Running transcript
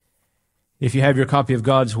If you have your copy of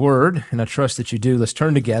God's Word, and I trust that you do, let's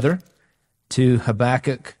turn together to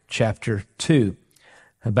Habakkuk chapter 2.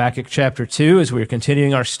 Habakkuk chapter 2, as we're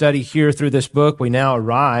continuing our study here through this book, we now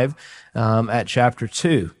arrive at chapter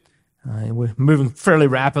 2. We're moving fairly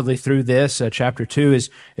rapidly through this. Chapter 2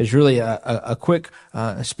 is really a quick,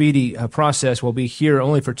 speedy process. We'll be here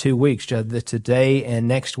only for 2 weeks, today and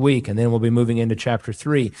next week, and then we'll be moving into chapter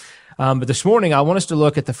 3. But this morning, I want us to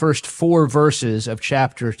look at the first 4 verses of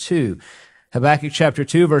chapter 2. Habakkuk chapter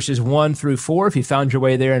 2, verses 1 through 4. If you found your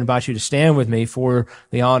way there, I invite you to stand with me for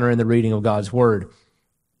the honor and the reading of God's Word.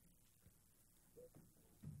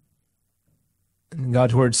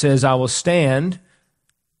 God's Word says, I will stand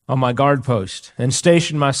on my guard post and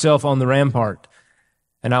station myself on the rampart,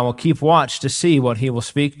 and I will keep watch to see what he will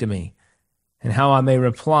speak to me, and how I may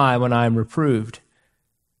reply when I am reproved.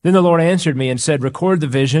 Then the Lord answered me and said, record the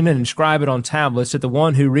vision and inscribe it on tablets, that the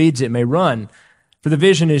one who reads it may run. For the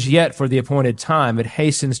vision is yet for the appointed time. It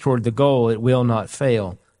hastens toward the goal. It will not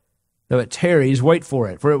fail. Though it tarries, wait for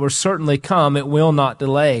it, for it will certainly come. It will not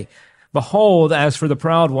delay. Behold, as for the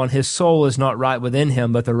proud one, his soul is not right within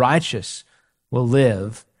him, but the righteous will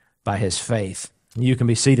live by his faith. You can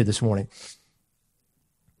be seated this morning.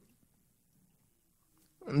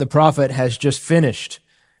 The prophet has just finished,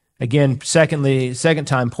 again, second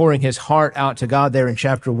time, pouring his heart out to God there in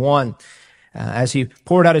chapter 1. As he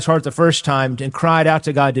poured out his heart the first time and cried out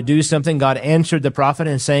to God to do something, God answered the prophet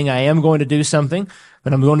in saying, I am going to do something,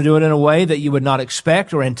 but I'm going to do it in a way that you would not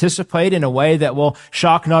expect or anticipate, in a way that will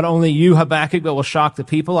shock not only you, Habakkuk, but will shock the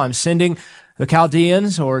people. I'm sending the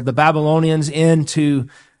Chaldeans or the Babylonians in to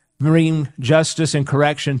bring justice and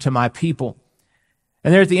correction to my people.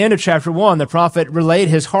 And there at the end of chapter 1, the prophet relayed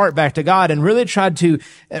his heart back to God and really tried to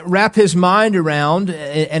wrap his mind around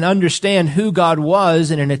and understand who God was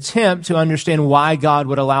in an attempt to understand why God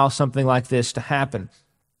would allow something like this to happen.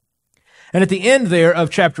 And at the end there of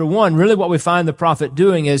chapter 1, really what we find the prophet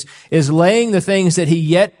doing is laying the things that he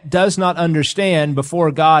yet does not understand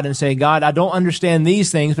before God and say, God, I don't understand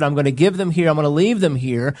these things, but I'm going to give them here. I'm going to leave them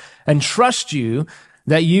here and trust you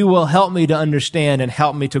that you will help me to understand and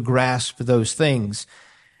help me to grasp those things.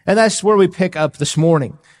 And that's where we pick up this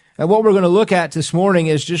morning. And what we're going to look at this morning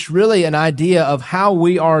is just really an idea of how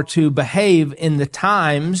we are to behave in the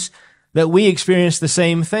times that we experience the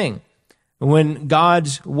same thing. When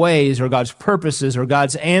God's ways or God's purposes or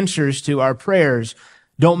God's answers to our prayers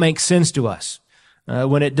don't make sense to us.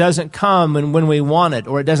 When it doesn't come and when we want it,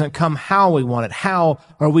 or it doesn't come how we want it, how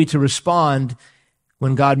are we to respond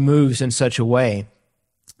when God moves in such a way?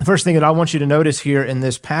 The first thing that I want you to notice here in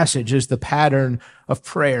this passage is the pattern of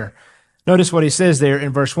prayer. Notice what he says there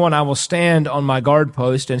in verse 1, I will stand on my guard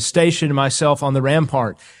post and station myself on the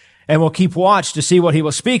rampart, and will keep watch to see what he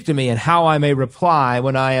will speak to me and how I may reply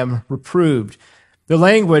when I am reproved. The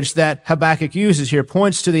language that Habakkuk uses here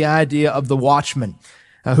points to the idea of the watchman,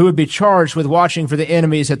 who would be charged with watching for the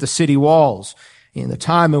enemies at the city walls. In the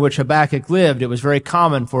time in which Habakkuk lived, it was very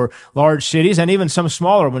common for large cities and even some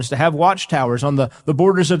smaller ones to have watchtowers on the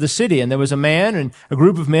borders of the city. And there was a man and a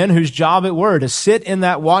group of men whose job it were to sit in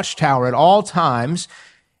that watchtower at all times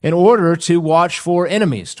in order to watch for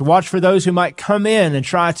enemies, to watch for those who might come in and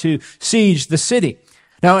try to siege the city.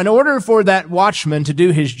 Now, in order for that watchman to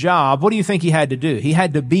do his job, what do you think he had to do? He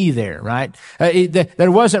had to be there, right?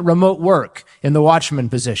 There wasn't remote work in the watchman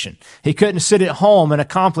position. He couldn't sit at home and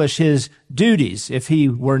accomplish his duties if he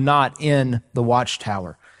were not in the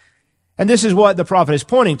watchtower. And this is what the prophet is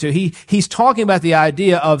pointing to. He's talking about the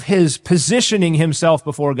idea of his positioning himself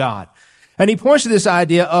before God. And he points to this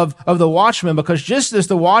idea of the watchman, because just as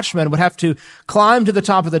the watchman would have to climb to the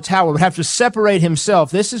top of the tower, would have to separate himself,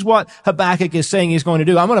 this is what Habakkuk is saying he's going to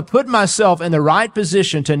do. I'm going to put myself in the right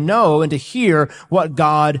position to know and to hear what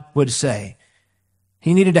God would say.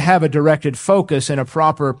 He needed to have a directed focus and a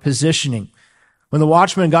proper positioning. When the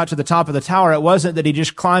watchman got to the top of the tower, it wasn't that he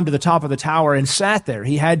just climbed to the top of the tower and sat there.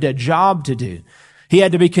 He had a job to do. He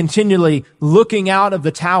had to be continually looking out of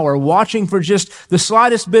the tower, watching for just the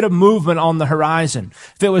slightest bit of movement on the horizon.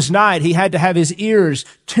 If it was night, he had to have his ears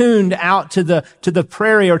tuned out to the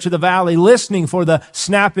prairie or to the valley, listening for the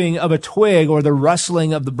snapping of a twig or the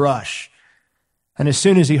rustling of the brush. And as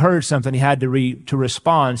soon as he heard something, he had to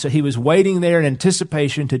respond. So he was waiting there in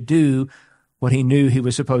anticipation to do what he knew he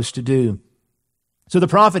was supposed to do. So the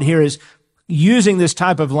prophet here is using this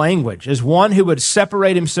type of language as one who would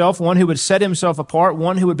separate himself, one who would set himself apart,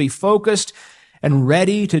 one who would be focused and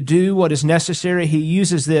ready to do what is necessary. He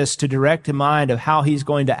uses this to direct the mind of how he's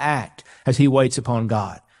going to act as he waits upon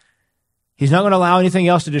God. He's not going to allow anything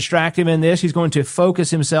else to distract him in this. He's going to focus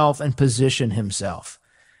himself and position himself.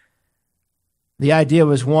 The idea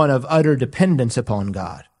was one of utter dependence upon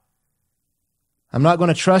God. I'm not going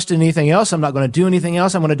to trust in anything else. I'm not going to do anything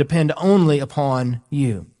else. I'm going to depend only upon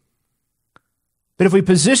you. But if we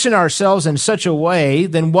position ourselves in such a way,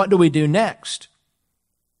 then what do we do next?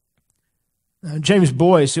 James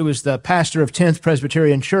Boyce, who was the pastor of 10th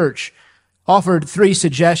Presbyterian Church, offered 3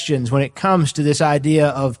 suggestions when it comes to this idea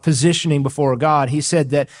of positioning before God. He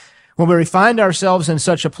said that when we find ourselves in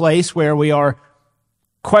such a place where we are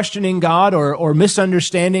questioning God or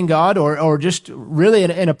misunderstanding God or just really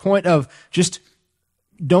in a point of just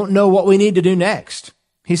don't know what we need to do next,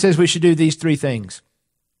 he says we should do these 3 things.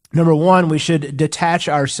 Number 1, we should detach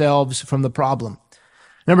ourselves from the problem.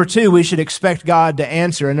 Number 2, we should expect God to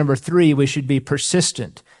answer. And number 3, we should be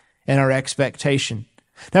persistent in our expectation.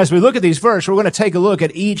 Now, as we look at these verses, we're going to take a look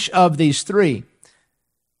at each of these 3.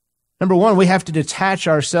 Number 1, we have to detach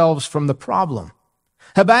ourselves from the problem.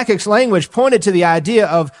 Habakkuk's language pointed to the idea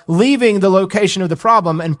of leaving the location of the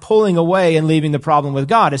problem and pulling away and leaving the problem with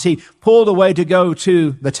God. As he pulled away to go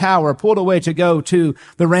to the tower, pulled away to go to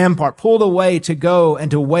the rampart, pulled away to go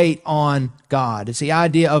and to wait on God. It's the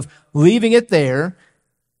idea of leaving it there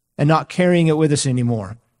and not carrying it with us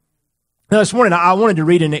anymore. Now, this morning, I wanted to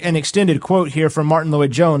read an extended quote here from Martin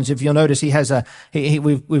Lloyd-Jones. If you'll notice,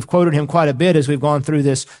 we've quoted him quite a bit as we've gone through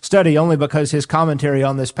this study, only because his commentary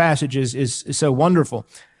on this passage is so wonderful.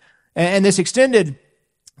 And this extended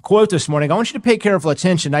quote this morning, I want you to pay careful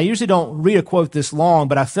attention. I usually don't read a quote this long,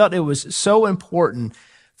 but I felt it was so important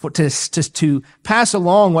to pass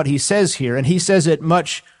along what he says here, and he says it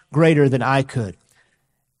much greater than I could.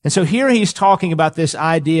 And so here he's talking about this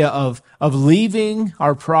idea of leaving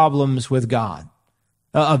our problems with God,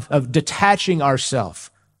 of detaching ourselves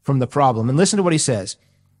from the problem. And listen to what he says.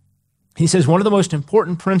 He says, one of the most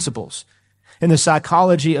important principles in the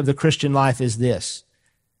psychology of the Christian life is this.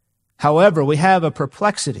 However, we have a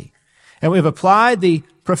perplexity, and we've applied the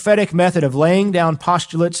prophetic method of laying down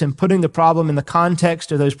postulates and putting the problem in the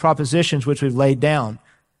context of those propositions which we've laid down.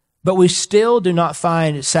 But we still do not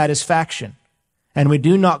find satisfaction, and we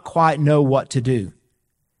do not quite know what to do.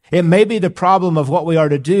 It may be the problem of what we are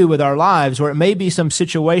to do with our lives, or it may be some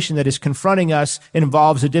situation that is confronting us and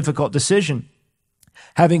involves a difficult decision.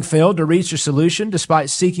 Having failed to reach a solution despite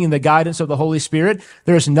seeking the guidance of the Holy Spirit,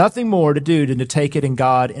 there is nothing more to do than to take it in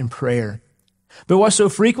God in prayer. But what so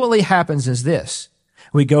frequently happens is this.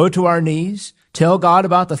 We go to our knees, tell God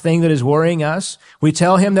about the thing that is worrying us. We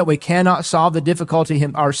tell him that we cannot solve the difficulty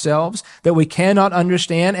ourselves, that we cannot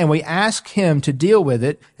understand, and we ask him to deal with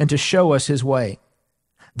it and to show us his way.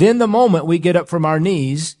 Then the moment we get up from our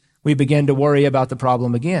knees, we begin to worry about the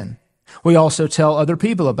problem again. We also tell other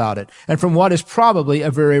people about it, and from what is probably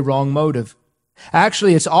a very wrong motive.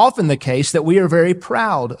 Actually, it's often the case that we are very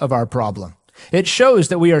proud of our problem. It shows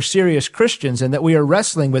that we are serious Christians and that we are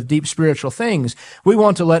wrestling with deep spiritual things. We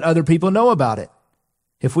want to let other people know about it.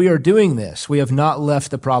 If we are doing this, we have not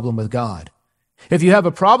left the problem with God. If you have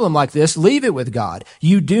a problem like this, leave it with God.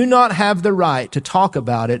 You do not have the right to talk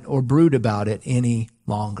about it or brood about it any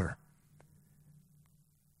longer.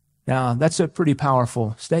 Now, that's a pretty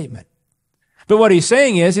powerful statement. But what he's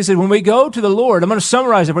saying is, he said, when we go to the Lord, I'm going to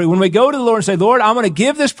summarize it for you. When we go to the Lord and say, Lord, I'm going to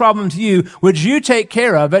give this problem to you. Would you take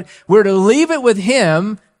care of it? We're to leave it with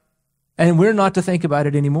him, and we're not to think about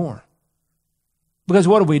it anymore. Because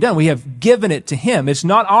what have we done? We have given it to him. It's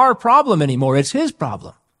not our problem anymore. It's his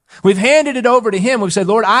problem. We've handed it over to him. We've said,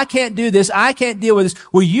 Lord, I can't do this. I can't deal with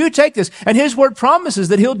this. Will you take this? And his word promises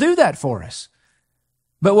that he'll do that for us.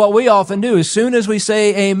 But what we often do, as soon as we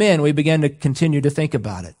say amen, we begin to continue to think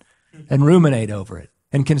about it and ruminate over it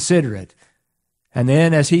and consider it. And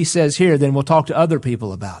then, as he says here, then we'll talk to other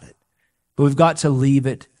people about it. But we've got to leave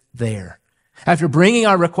it there. After bringing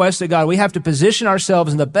our request to God, we have to position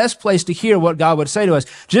ourselves in the best place to hear what God would say to us.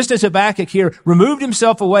 Just as Habakkuk here removed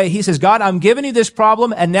himself away, he says, God, I'm giving you this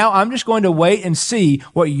problem, and now I'm just going to wait and see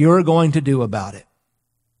what you're going to do about it.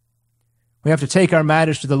 We have to take our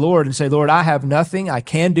matters to the Lord and say, Lord, I have nothing, I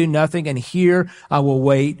can do nothing, and here I will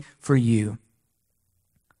wait for you.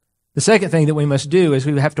 The second thing that we must do is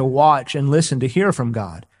we have to watch and listen to hear from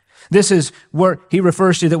God. This is where he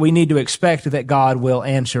refers to that we need to expect that God will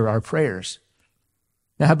answer our prayers.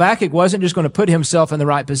 Now, Habakkuk wasn't just going to put himself in the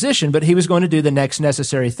right position, but he was going to do the next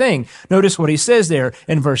necessary thing. Notice what he says there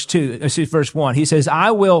in verse 1. He says,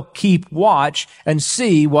 I will keep watch and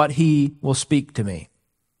see what he will speak to me.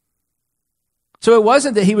 So it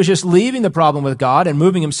wasn't that he was just leaving the problem with God and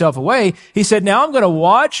moving himself away. He said, now I'm going to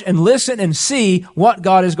watch and listen and see what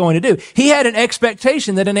God is going to do. He had an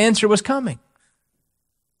expectation that an answer was coming.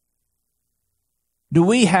 Do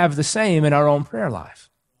we have the same in our own prayer life?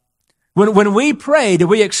 When we pray, do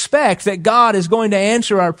we expect that God is going to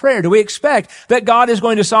answer our prayer? Do we expect that God is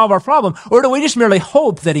going to solve our problem? Or do we just merely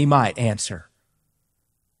hope that he might answer?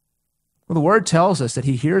 Well, the Word tells us that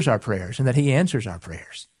He hears our prayers and that He answers our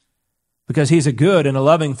prayers because He's a good and a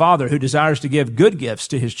loving Father who desires to give good gifts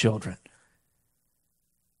to His children.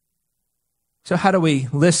 So how do we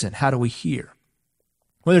listen? How do we hear?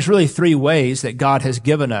 Well, there's really three ways that God has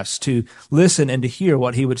given us to listen and to hear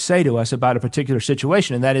what He would say to us about a particular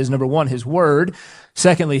situation. And that is, number one, His Word,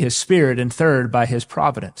 secondly, His Spirit, and third, by His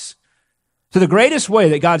providence. So the greatest way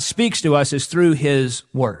that God speaks to us is through His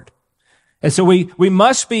Word. And so we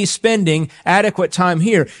must be spending adequate time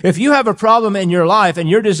here. If you have a problem in your life and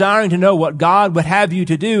you're desiring to know what God would have you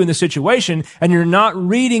to do in the situation, and you're not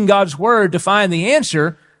reading God's Word to find the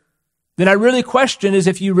answer, then I really question is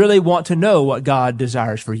if you really want to know what God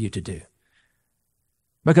desires for you to do.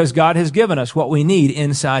 Because God has given us what we need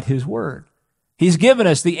inside His Word. He's given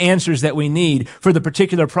us the answers that we need for the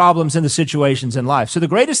particular problems and the situations in life. So the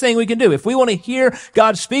greatest thing we can do, if we want to hear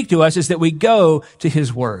God speak to us, is that we go to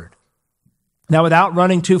His Word. Now, without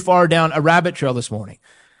running too far down a rabbit trail this morning,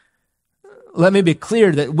 let me be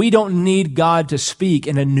clear that we don't need God to speak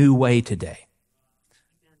in a new way today.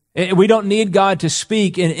 We don't need God to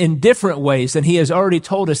speak in different ways than He has already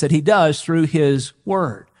told us that He does through His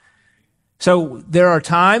Word. So there are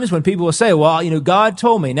times when people will say, well, God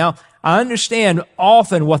told me. Now, I understand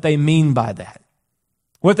often what they mean by that.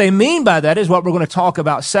 What they mean by that is what we're going to talk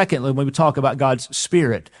about secondly when we talk about God's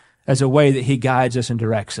Spirit as a way that He guides us and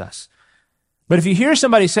directs us. But if you hear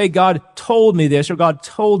somebody say, God told me this, or God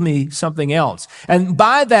told me something else, and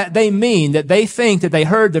by that they mean that they think that they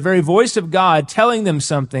heard the very voice of God telling them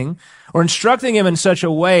something or instructing them in such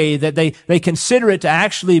a way that they consider it to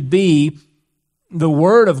actually be the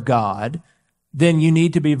Word of God, then you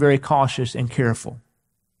need to be very cautious and careful.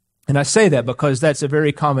 And I say that because that's a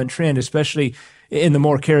very common trend, especially in the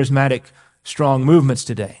more charismatic, strong movements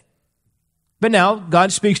today. But now,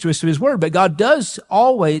 God speaks to us through His Word, but God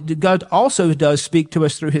also does speak to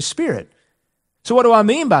us through His Spirit. So what do I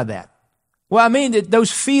mean by that? Well, I mean that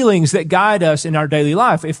those feelings that guide us in our daily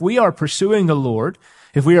life, if we are pursuing the Lord,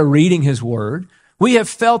 if we are reading His Word, we have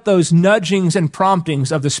felt those nudgings and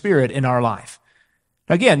promptings of the Spirit in our life.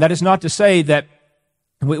 Again, that is not to say that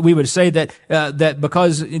we would say that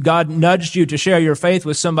because God nudged you to share your faith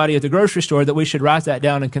with somebody at the grocery store, that we should write that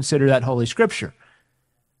down and consider that Holy Scripture.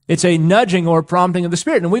 It's a nudging or prompting of the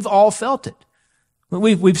Spirit, and we've all felt it.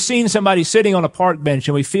 We've seen somebody sitting on a park bench,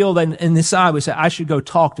 and we feel that in the side, we say, I should go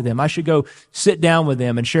talk to them. I should go sit down with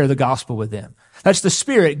them and share the gospel with them. That's the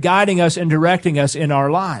Spirit guiding us and directing us in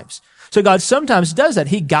our lives. So God sometimes does that.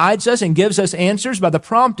 He guides us and gives us answers by the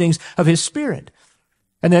promptings of His Spirit.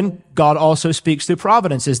 And then God also speaks through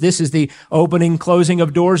providences. This is the opening, closing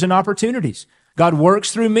of doors and opportunities. God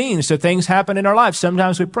works through means, so things happen in our lives.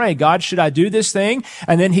 Sometimes we pray, God, should I do this thing?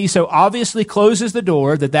 And then He so obviously closes the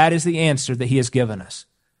door that is the answer that He has given us.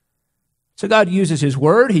 So God uses His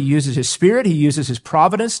Word, He uses His Spirit, He uses His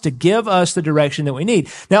providence to give us the direction that we need.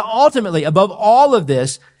 Now, ultimately, above all of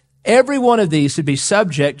this, every one of these should be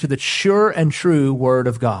subject to the sure and true Word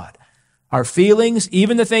of God. Our feelings,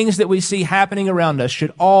 even the things that we see happening around us,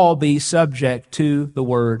 should all be subject to the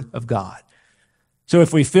Word of God. So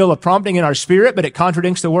if we feel a prompting in our spirit, but it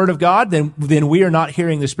contradicts the Word of God, then we are not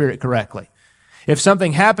hearing the Spirit correctly. If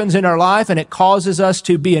something happens in our life and it causes us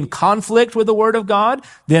to be in conflict with the Word of God,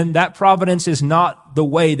 then that providence is not the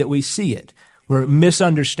way that we see it. We're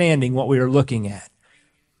misunderstanding what we are looking at.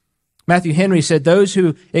 Matthew Henry said, those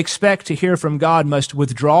who expect to hear from God must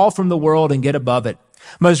withdraw from the world and get above it,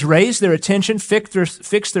 must raise their attention,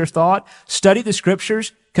 fix their thought, study the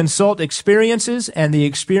Scriptures, consult experiences, and the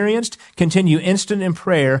experienced continue instant in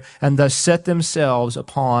prayer, and thus set themselves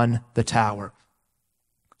upon the tower.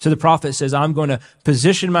 So the prophet says, I'm going to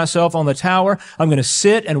position myself on the tower. I'm going to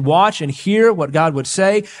sit and watch and hear what God would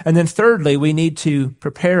say. And then thirdly, we need to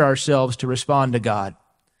prepare ourselves to respond to God.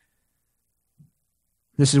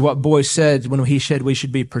 This is what Boyce said when he said we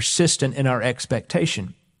should be persistent in our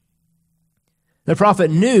expectation. The prophet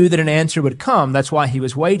knew that an answer would come. That's why he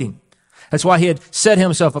was waiting. That's why he had set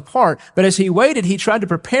himself apart. But as he waited, he tried to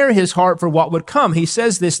prepare his heart for what would come. He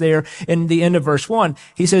says this there in the end of verse 1.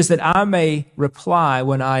 He says that I may reply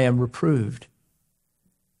when I am reproved.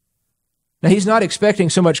 Now, he's not expecting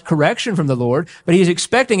so much correction from the Lord, but he's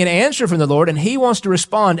expecting an answer from the Lord, and he wants to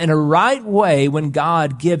respond in a right way when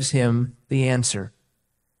God gives him the answer.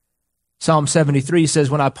 Psalm 73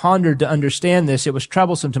 says, when I pondered to understand this, it was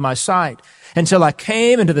troublesome to my sight. Until I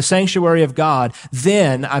came into the sanctuary of God,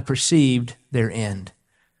 then I perceived their end.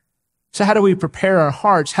 So how do we prepare our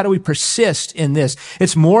hearts? How do we persist in this?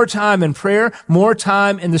 It's more time in prayer, more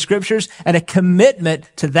time in the Scriptures, and a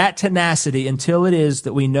commitment to that tenacity until it is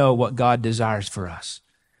that we know what God desires for us.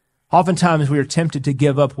 Oftentimes we are tempted to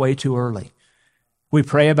give up way too early. We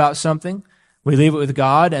pray about something, we leave it with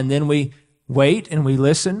God, and then we wait and we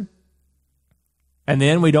listen. And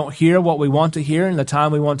then we don't hear what we want to hear in the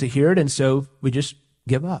time we want to hear it, and so we just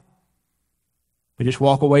give up. We just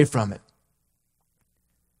walk away from it.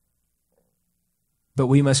 But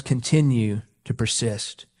we must continue to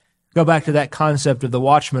persist. Go back to that concept of the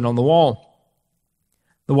watchman on the wall.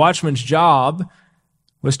 The watchman's job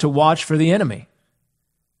was to watch for the enemy.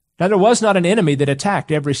 Now, there was not an enemy that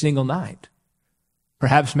attacked every single night.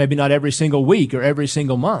 Perhaps maybe not every single week or every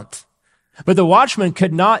single month. But the watchman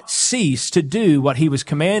could not cease to do what he was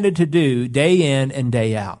commanded to do day in and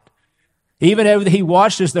day out. Even if he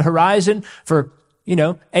watched as the horizon for,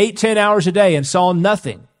 8-10 hours a day and saw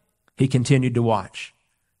nothing, he continued to watch.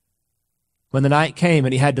 When the night came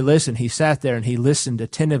and he had to listen, he sat there and he listened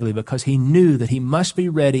attentively because he knew that he must be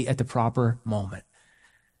ready at the proper moment.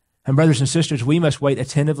 And brothers and sisters, we must wait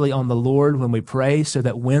attentively on the Lord when we pray so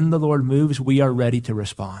that when the Lord moves, we are ready to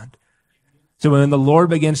respond. So when the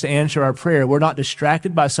Lord begins to answer our prayer, we're not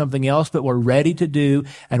distracted by something else, but we're ready to do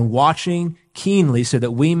and watching keenly so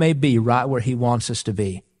that we may be right where he wants us to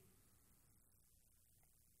be.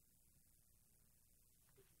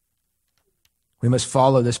 We must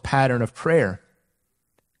follow this pattern of prayer.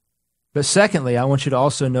 But secondly, I want you to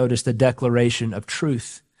also notice the declaration of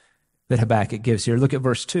truth that Habakkuk gives here. Look at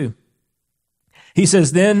verse 2. He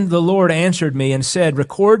says, "Then the Lord answered me and said,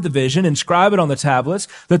 record the vision, inscribe it on the tablets,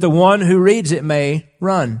 that the one who reads it may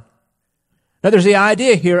run." Now there's the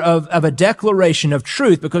idea here of a declaration of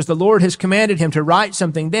truth because the Lord has commanded him to write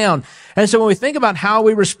something down. And so when we think about how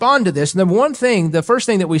we respond to this, the first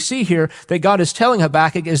thing that we see here that God is telling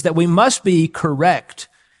Habakkuk is that we must be correct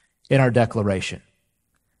in our declaration.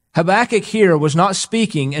 Habakkuk here was not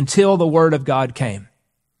speaking until the word of God came.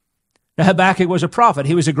 Now, Habakkuk was a prophet.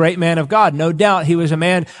 He was a great man of God. No doubt he was a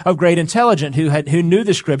man of great intelligence who knew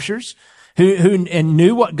the scriptures, who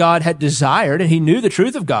knew what God had desired, and he knew the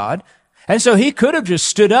truth of God. And so he could have just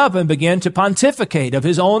stood up and began to pontificate of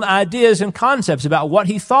his own ideas and concepts about what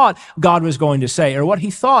he thought God was going to say or what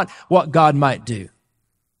he thought what God might do.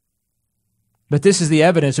 But this is the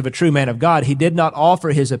evidence of a true man of God. He did not offer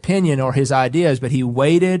his opinion or his ideas, but he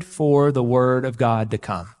waited for the word of God to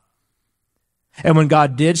come. And when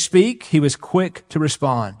God did speak, he was quick to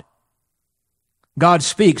respond. God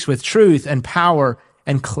speaks with truth and power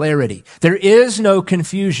and clarity. There is no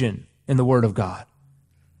confusion in the word of God.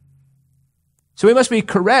 So we must be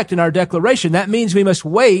correct in our declaration. That means we must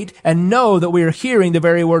wait and know that we are hearing the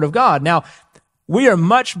very word of God. Now, we are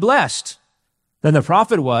much blessed than the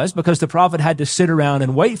prophet was because the prophet had to sit around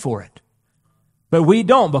and wait for it. But we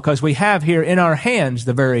don't because we have here in our hands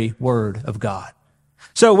the very word of God.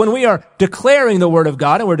 So when we are declaring the word of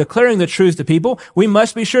God and we're declaring the truth to people, we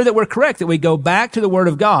must be sure that we're correct, that we go back to the word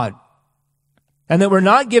of God and that we're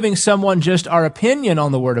not giving someone just our opinion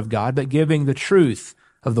on the word of God, but giving the truth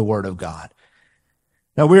of the word of God.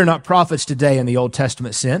 Now, we are not prophets today in the Old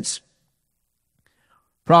Testament sense.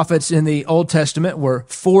 Prophets in the Old Testament were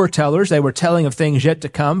foretellers. They were telling of things yet to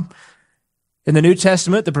come. In the New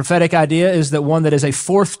Testament, the prophetic idea is that one that is a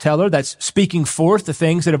forth teller, that's speaking forth the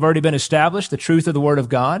things that have already been established, the truth of the word of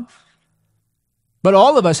God. But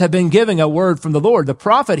all of us have been given a word from the Lord. The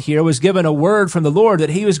prophet here was given a word from the Lord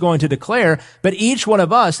that he was going to declare, but each one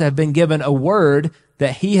of us have been given a word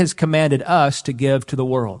that he has commanded us to give to the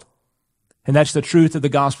world. And that's the truth of the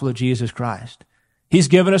gospel of Jesus Christ. He's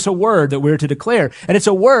given us a word that we're to declare, and it's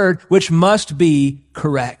a word which must be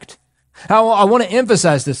correct. Now, I want to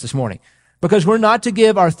emphasize this morning because we're not to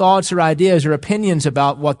give our thoughts or ideas or opinions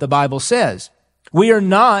about what the Bible says. We are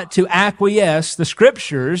not to acquiesce the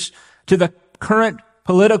scriptures to the current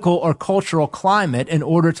political or cultural climate in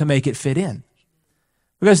order to make it fit in.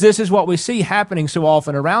 Because this is what we see happening so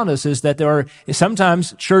often around us, is that there are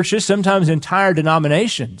sometimes churches, sometimes entire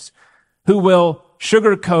denominations who will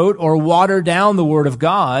sugarcoat or water down the word of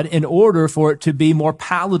God in order for it to be more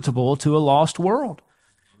palatable to a lost world.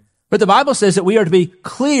 But the Bible says that we are to be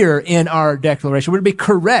clear in our declaration. We're to be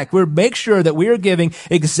correct. We're to make sure that we are giving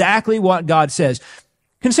exactly what God says.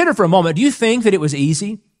 Consider for a moment, do you think that it was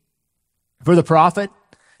easy for the prophet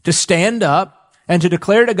to stand up and to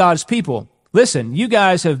declare to God's people, listen, you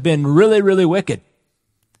guys have been really, really wicked.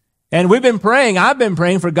 And I've been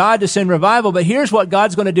praying for God to send revival, but here's what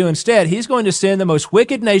God's going to do instead. He's going to send the most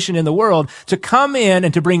wicked nation in the world to come in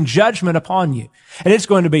and to bring judgment upon you. And it's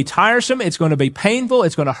going to be tiresome. It's going to be painful.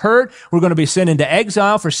 It's going to hurt. We're going to be sent into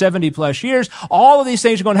exile for 70 plus years. All of these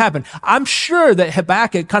things are going to happen. I'm sure that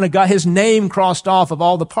Habakkuk kind of got his name crossed off of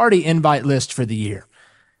all the party invite lists for the year.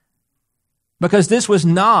 Because this was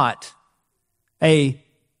not a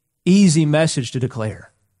easy message to declare.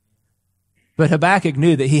 But Habakkuk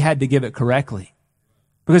knew that he had to give it correctly.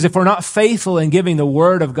 Because if we're not faithful in giving the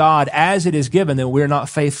word of God as it is given, then we're not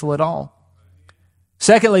faithful at all.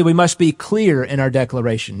 Secondly, we must be clear in our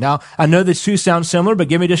declaration. Now, I know these two sound similar, but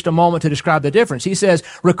give me just a moment to describe the difference. He says,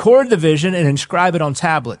 record the vision and inscribe it on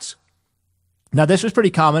tablets. Now, this was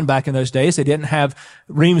pretty common back in those days. They didn't have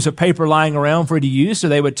reams of paper lying around for you to use, so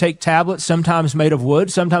they would take tablets, sometimes made of wood,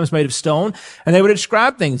 sometimes made of stone, and they would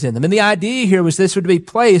inscribe things in them. And the idea here was this would be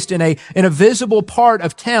placed in a visible part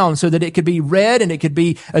of town so that it could be read and it could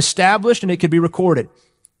be established and it could be recorded.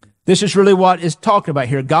 This is really what is talking about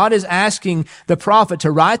here. God is asking the prophet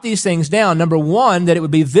to write these things down. Number one, that it would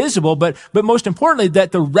be visible, but most importantly,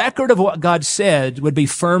 that the record of what God said would be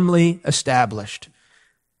firmly established.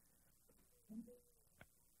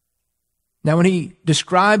 Now, when he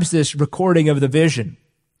describes this recording of the vision,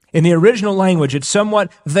 in the original language, it's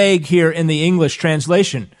somewhat vague here in the English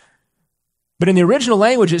translation. But in the original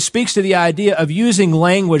language, it speaks to the idea of using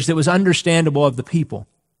language that was understandable of the people.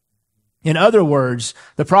 In other words,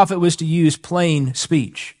 the prophet was to use plain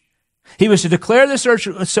speech. He was to declare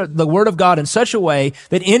the word of God in such a way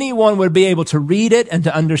that anyone would be able to read it and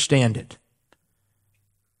to understand it.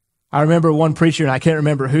 I remember one preacher, and I can't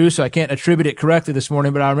remember who, so I can't attribute it correctly this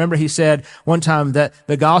morning, but I remember he said one time that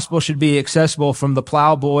the gospel should be accessible from the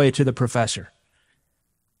plowboy to the professor.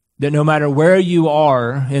 That no matter where you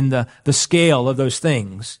are in the scale of those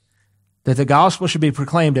things, that the gospel should be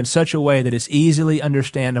proclaimed in such a way that it's easily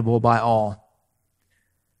understandable by all.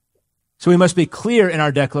 So we must be clear in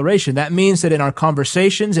our declaration. That means that in our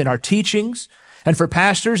conversations, in our teachings, and for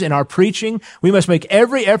pastors, in our preaching, we must make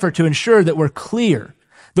every effort to ensure that we're clear,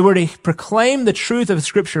 that we're to proclaim the truth of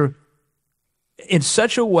Scripture in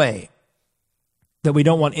such a way that we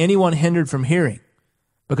don't want anyone hindered from hearing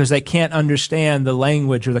because they can't understand the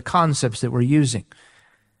language or the concepts that we're using.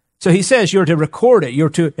 So he says you're to record it, you're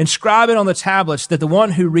to inscribe it on the tablets that the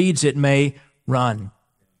one who reads it may run.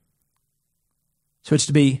 So it's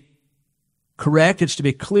to be correct, it's to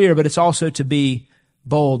be clear, but it's also to be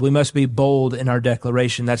bold. We must be bold in our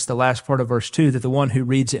declaration. That's the last part of verse 2, that the one who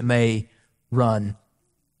reads it may run.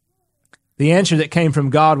 The answer that came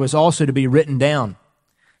from God was also to be written down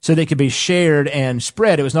so they could be shared and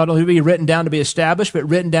spread. It was not only to be written down to be established, but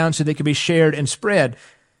written down so they could be shared and spread.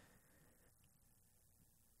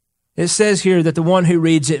 It says here that the one who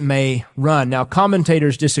reads it may run. Now,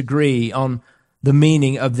 commentators disagree on the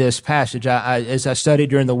meaning of this passage. As I studied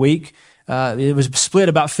during the week, it was split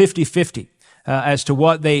about 50-50 as to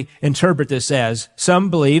what they interpret this as. Some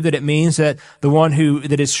believe that it means that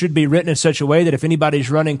that it should be written in such a way that if anybody's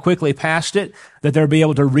running quickly past it, that they'll be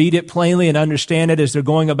able to read it plainly and understand it as they're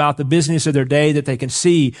going about the business of their day, that they can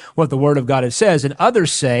see what the Word of God says. And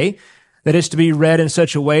others say that it's to be read in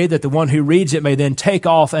such a way that the one who reads it may then take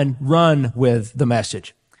off and run with the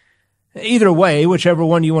message. Either way, whichever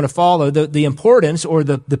one you want to follow, the importance or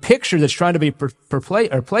the picture that's trying to be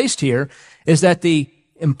placed here is that the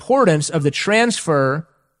importance of the transfer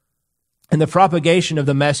and the propagation of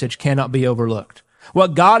the message cannot be overlooked.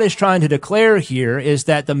 What God is trying to declare here is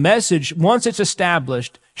that the message, once it's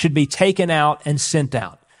established, should be taken out and sent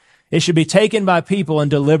out. It should be taken by people and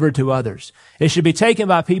delivered to others. It should be taken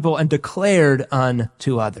by people and declared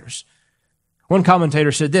unto others. One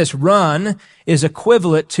commentator said this, run is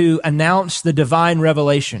equivalent to announce the divine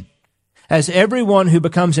revelation, as everyone who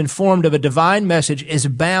becomes informed of a divine message is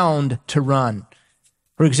bound to run.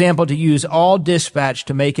 For example, to use all dispatch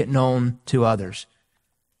to make it known to others.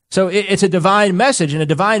 So it's a divine message, and a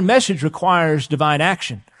divine message requires divine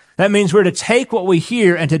action. That means we're to take what we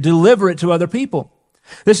hear and to deliver it to other people.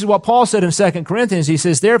 This is what Paul said in 2 Corinthians. He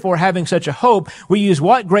says, therefore, having such a hope, we use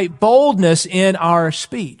what? Great boldness in our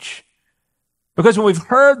speech. Because when we've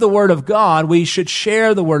heard the word of God, we should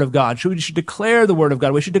share the word of God. We should declare the word of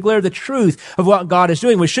God. We should declare the truth of what God is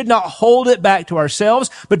doing. We should not hold it back to ourselves,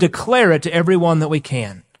 but declare it to everyone that we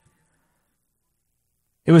can.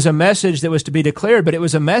 It was a message that was to be declared, but it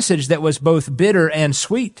was a message that was both bitter and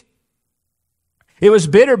sweet. It was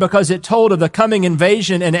bitter because it told of the coming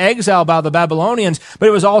invasion and exile by the Babylonians, but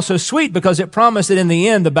it was also sweet because it promised that in the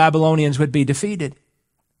end the Babylonians would be defeated.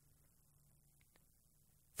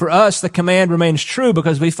 For us, the command remains true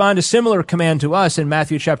because we find a similar command to us in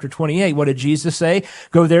Matthew chapter 28. What did Jesus say?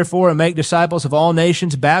 Go therefore and make disciples of all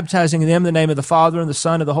nations, baptizing them in the name of the Father and the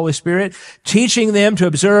Son and the Holy Spirit, teaching them to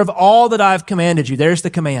observe all that I've commanded you. There's the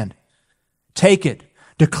command. Take it,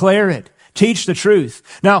 declare it, teach the truth.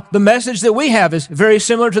 Now, the message that we have is very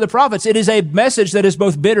similar to the prophets. It is a message that is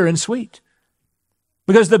both bitter and sweet.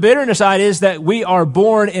 Because the bitterness side is that we are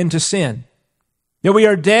born into sin. That we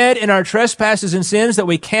are dead in our trespasses and sins, that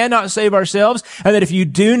we cannot save ourselves, and that if you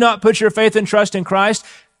do not put your faith and trust in Christ,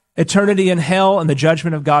 eternity in hell and the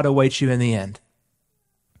judgment of God awaits you in the end.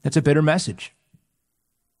 It's a bitter message.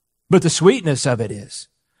 But the sweetness of it is,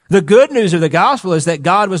 the good news of the gospel is that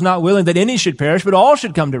God was not willing that any should perish, but all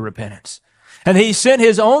should come to repentance. And he sent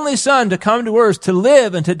his only son to come to earth to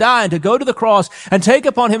live and to die and to go to the cross and take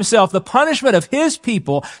upon himself the punishment of his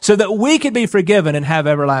people so that we could be forgiven and have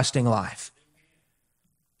everlasting life.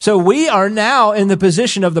 So we are now in the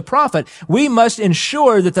position of the prophet. We must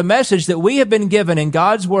ensure that the message that we have been given in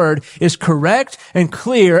God's word is correct and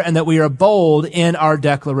clear and that we are bold in our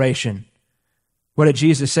declaration. What did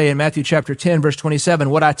Jesus say in Matthew chapter 10, verse 27?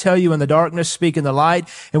 What I tell you in the darkness, speak in the light,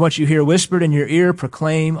 and what you hear whispered in your ear,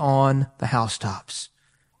 proclaim on the housetops.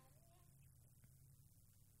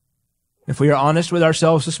 If we are honest with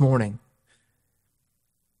ourselves this morning,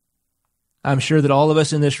 I'm sure that all of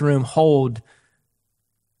us in this room hold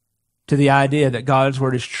to the idea that God's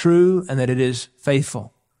word is true and that it is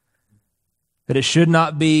faithful, that it should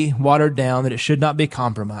not be watered down, that it should not be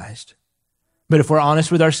compromised. But if we're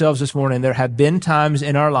honest with ourselves this morning, there have been times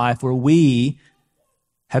in our life where we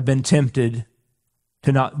have been tempted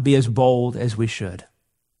to not be as bold as we should.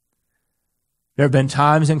 There have been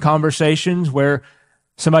times in conversations where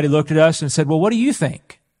somebody looked at us and said, well, what do you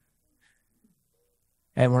think?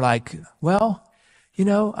 And we're like, well,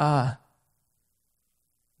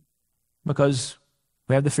 because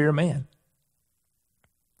we have the fear of man.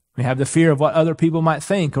 We have the fear of what other people might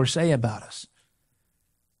think or say about us.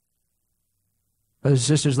 Brothers and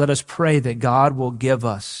sisters, let us pray that God will give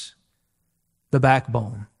us the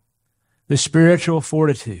backbone, the spiritual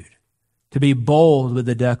fortitude to be bold with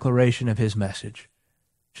the declaration of his message,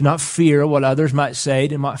 to not fear what others might say,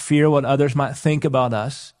 to not fear what others might think about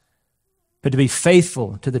us, but to be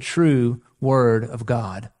faithful to the true word of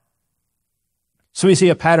God. So we see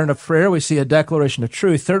a pattern of prayer. We see a declaration of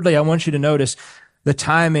truth. Thirdly, I want you to notice the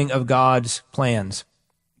timing of God's plans.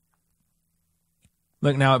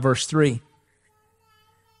 Look now at verse 3.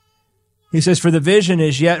 He says, for the vision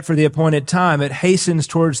is yet for the appointed time. It hastens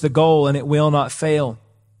towards the goal, and it will not fail.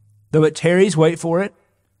 Though it tarries, wait for it,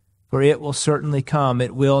 for it will certainly come.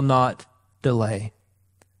 It will not delay.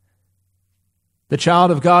 The child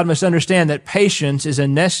of God must understand that patience is a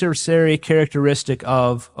necessary characteristic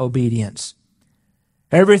of obedience.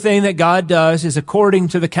 Everything that God does is according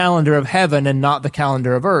to the calendar of heaven and not the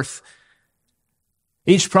calendar of earth.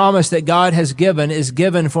 Each promise that God has given is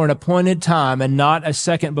given for an appointed time and not a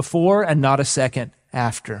second before and not a second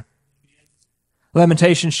after.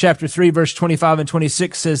 Lamentations chapter 3, verse 25 and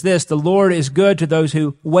 26 says this, the Lord is good to those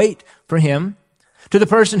who wait for him. To the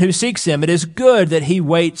person who seeks him, it is good that he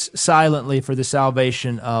waits silently for the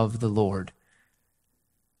salvation of the Lord.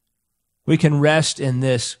 We can rest in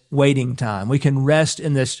this waiting time. We can rest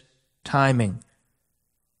in this timing,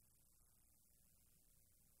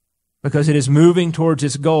 because it is moving towards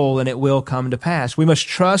its goal and it will come to pass. We must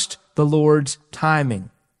trust the Lord's timing.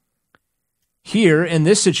 Here, in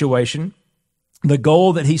this situation, the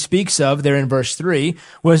goal that he speaks of there in verse 3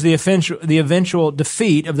 was the eventual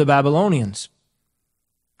defeat of the Babylonians.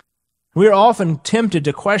 We are often tempted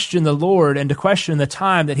to question the Lord and to question the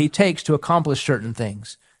time that he takes to accomplish certain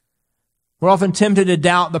things. We're often tempted to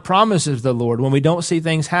doubt the promises of the Lord when we don't see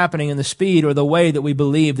things happening in the speed or the way that we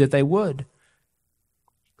believe that they would.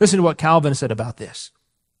 Listen to what Calvin said about this.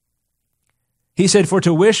 He said, for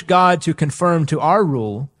to wish God to conform to our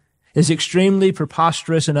rule is extremely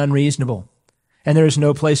preposterous and unreasonable, and there is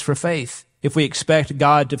no place for faith if we expect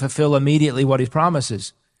God to fulfill immediately what he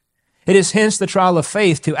promises. It is hence the trial of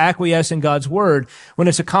faith to acquiesce in God's word when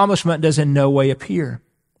its accomplishment does in no way appear.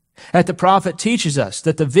 As the prophet teaches us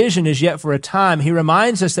that the vision is yet for a time, he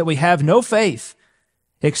reminds us that we have no faith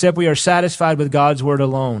except we are satisfied with God's word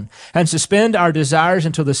alone, and suspend our desires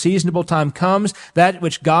until the seasonable time comes, that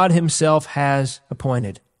which God himself has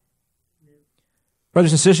appointed.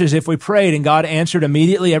 Brothers and sisters, if we prayed and God answered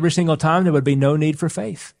immediately every single time, there would be no need for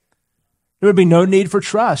faith. There would be no need for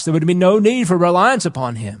trust. There would be no need for reliance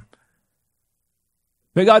upon him.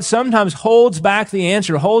 But God sometimes holds back the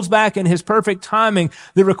answer, holds back in his perfect timing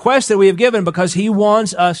the request that we have given because he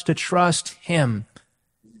wants us to trust him.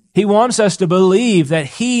 He wants us to believe that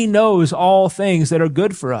he knows all things that are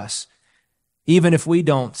good for us, even if we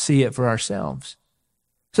don't see it for ourselves.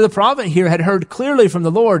 So the prophet here had heard clearly from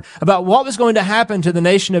the Lord about what was going to happen to the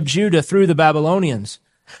nation of Judah through the Babylonians.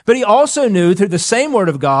 But he also knew through the same word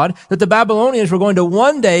of God that the Babylonians were going to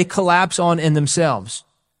one day collapse on in themselves.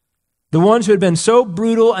 The ones who had been so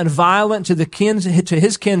brutal and violent to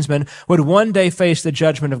his kinsmen would one day face the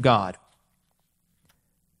judgment of God.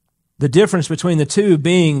 The difference between the two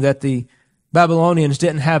being that the Babylonians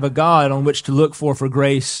didn't have a God on which to look for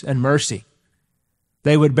grace and mercy.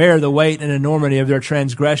 They would bear the weight and enormity of their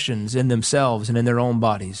transgressions in themselves and in their own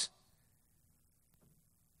bodies.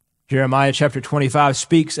 Jeremiah chapter 25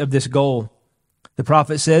 speaks of this goal. The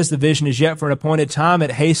prophet says, the vision is yet for an appointed time.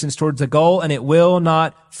 It hastens towards the goal, and it will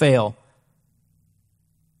not fail.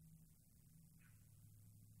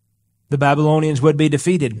 The Babylonians would be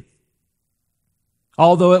defeated,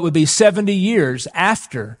 although it would be 70 years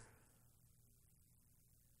after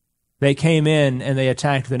they came in and they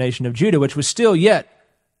attacked the nation of Judah, which was still yet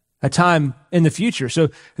a time in the future. So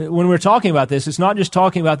when we're talking about this, it's not just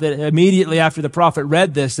talking about that immediately after the prophet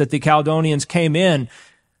read this, that the Chaldeans came in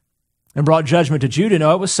and brought judgment to Judah.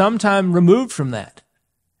 No, it was sometime removed from that.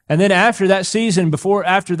 And then after that season,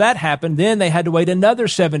 after that happened, then they had to wait another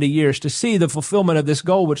 70 years to see the fulfillment of this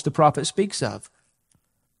goal which the prophet speaks of.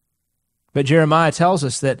 But Jeremiah tells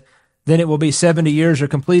us that then it will be 70 years are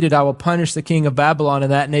completed. I will punish the king of Babylon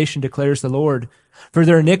and that nation, declares the Lord. For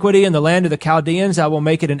their iniquity in the land of the Chaldeans, I will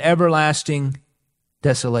make it an everlasting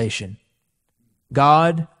desolation.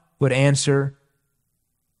 God would answer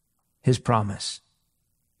his promise.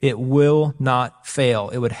 It will not fail.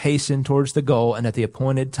 It would hasten towards the goal, and at the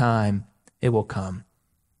appointed time, it will come.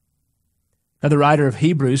 Now, the writer of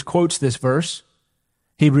Hebrews quotes this verse.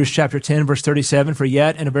 Hebrews chapter 10, verse 37, for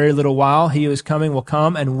yet in a very little while he who is coming will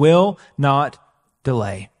come and will not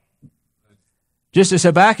delay. Just as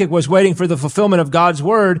Habakkuk was waiting for the fulfillment of God's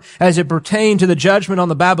word as it pertained to the judgment on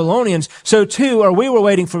the Babylonians, so too are we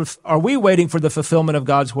waiting for the fulfillment of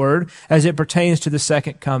God's word as it pertains to the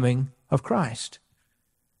second coming of Christ.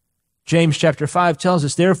 James chapter 5 tells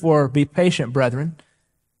us, therefore, be patient, brethren,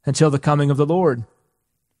 until the coming of the Lord.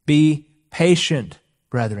 Be patient,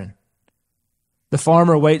 brethren. The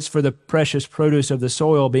farmer waits for the precious produce of the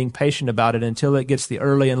soil, being patient about it until it gets the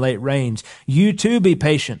early and late rains. You too be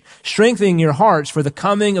patient, strengthening your hearts, for the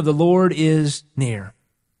coming of the Lord is near.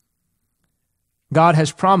 God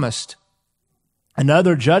has promised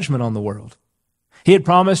another judgment on the world. He had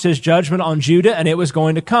promised his judgment on Judah, and it was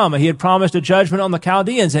going to come. He had promised a judgment on the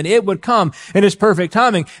Chaldeans, and it would come in his perfect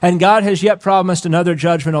timing. And God has yet promised another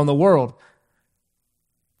judgment on the world,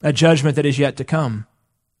 a judgment that is yet to come.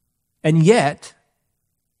 And yet,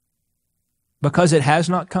 because it has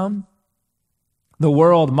not come, the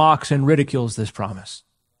world mocks and ridicules this promise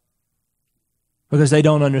because they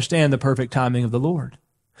don't understand the perfect timing of the Lord.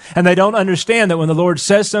 And they don't understand that when the Lord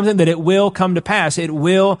says something, that it will come to pass. It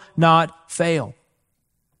will not fail.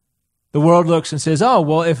 The world looks and says, oh,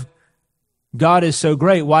 well, if God is so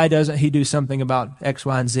great, why doesn't he do something about X,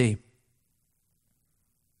 Y, and Z?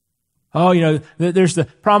 Oh, there's the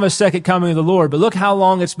promised second coming of the Lord, but look how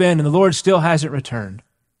long it's been and the Lord still hasn't returned.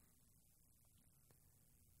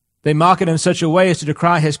 They mock it in such a way as to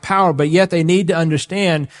decry his power, but yet they need to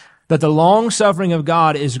understand that the long suffering of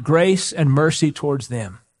God is grace and mercy towards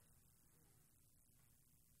them.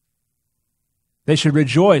 They should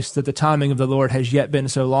rejoice that the timing of the Lord has yet been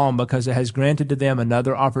so long because it has granted to them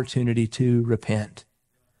another opportunity to repent.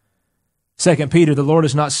 2 Peter, the Lord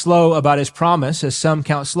is not slow about his promise, as some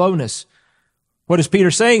count slowness. What is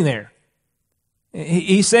Peter saying there?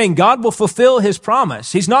 He's saying God will fulfill his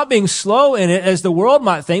promise. He's not being slow in it as the world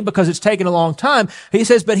might think because it's taken a long time. He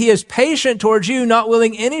says, but he is patient towards you, not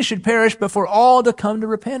willing any should perish, but for all to come to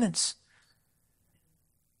repentance.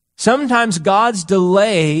 Sometimes God's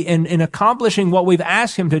delay in accomplishing what we've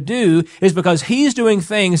asked him to do is because he's doing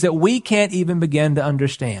things that we can't even begin to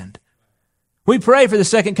understand. We pray for the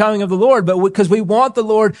second coming of the Lord, but because we want the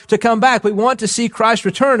Lord to come back. We want to see Christ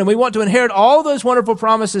return, and we want to inherit all those wonderful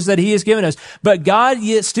promises that he has given us. But God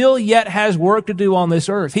still has work to do on this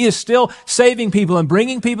earth. He is still saving people and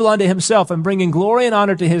bringing people unto himself and bringing glory and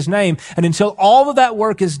honor to his name. And until all of that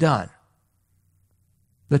work is done,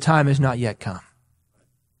 the time has not yet come.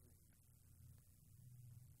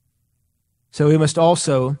 So we must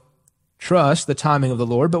also trust the timing of the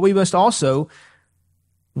Lord, but we must also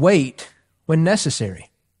wait when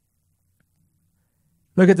necessary.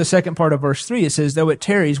 Look at the second part of verse 3. It says, though it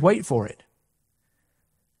tarries, wait for it.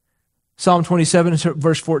 Psalm 27,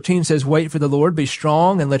 verse 14 says, wait for the Lord, be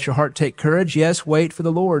strong, and let your heart take courage. Yes, wait for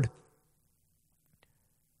the Lord.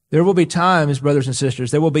 There will be times, brothers and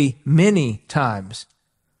sisters, there will be many times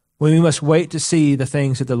when we must wait to see the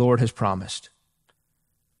things that the Lord has promised.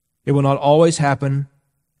 It will not always happen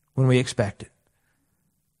when we expect it.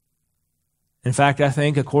 In fact, I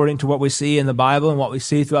think according to what we see in the Bible and what we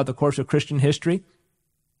see throughout the course of Christian history,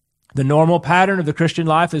 the normal pattern of the Christian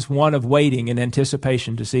life is one of waiting in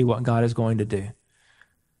anticipation to see what God is going to do.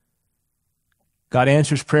 God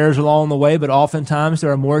answers prayers along the way, but oftentimes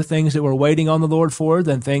there are more things that we're waiting on the Lord for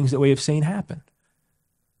than things that we have seen happen.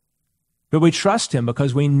 But we trust him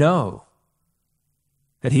because we know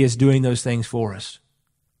that he is doing those things for us.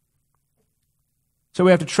 So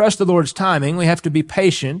we have to trust the Lord's timing. We have to be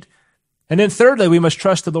patient. And then thirdly, we must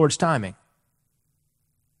trust the Lord's timing.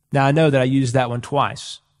 Now, I know that I used that one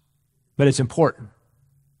twice, but it's important.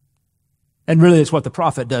 And really, it's what the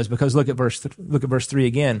prophet does, because look at verse 3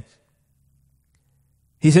 again.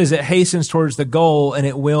 He says, it hastens towards the goal, and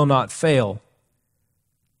it will not fail.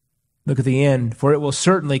 Look at the end. For it will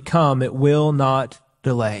certainly come, it will not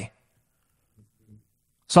delay.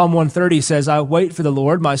 Psalm 130 says, I wait for the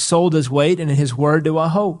Lord, my soul does wait, and in his word do I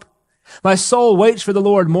hope. My soul waits for the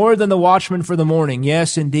Lord more than the watchman for the morning.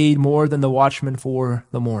 Yes, indeed, more than the watchman for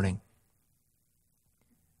the morning.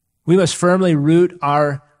 We must firmly root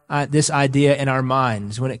this idea in our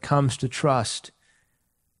minds when it comes to trust,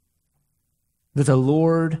 that the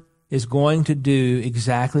Lord is going to do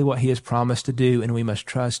exactly what he has promised to do, and we must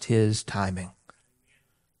trust his timing.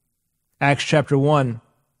 Acts chapter 1,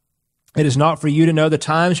 it is not for you to know the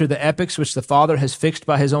times or the epochs which the Father has fixed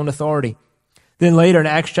by his own authority. Then later in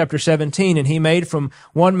Acts chapter 17, and he made from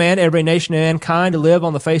one man every nation of mankind to live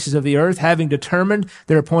on the faces of the earth, having determined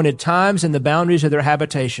their appointed times and the boundaries of their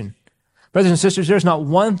habitation. Brothers and sisters, there's not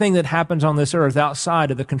one thing that happens on this earth outside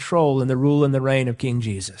of the control and the rule and the reign of King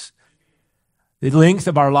Jesus. The length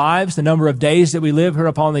of our lives, the number of days that we live here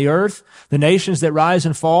upon the earth, the nations that rise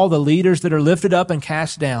and fall, the leaders that are lifted up and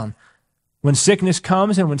cast down. When sickness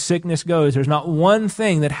comes and when sickness goes, there's not one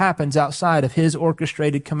thing that happens outside of his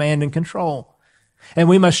orchestrated command and control. And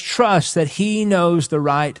we must trust that he knows the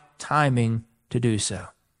right timing to do so.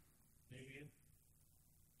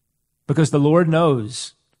 Because the Lord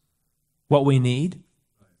knows what we need.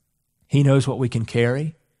 He knows what we can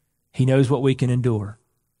carry. He knows what we can endure.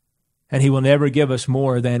 And he will never give us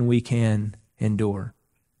more than we can endure.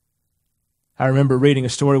 I remember reading a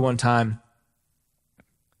story one time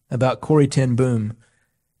about Corrie ten Boom.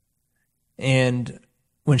 And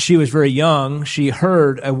when she was very young, she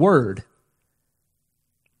heard a word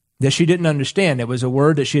that she didn't understand. It was a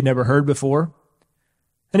word that she had never heard before.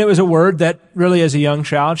 And it was a word that really, as a young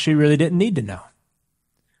child, she really didn't need to know.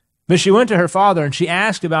 But she went to her father and she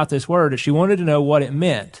asked about this word, and she wanted to know what it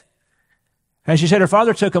meant. And she said her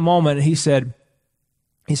father took a moment and he said,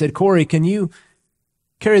 Corrie, can you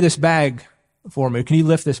carry this bag for me? Can you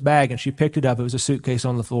lift this bag? And she picked it up. It was a suitcase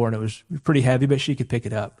on the floor, and it was pretty heavy, but she could pick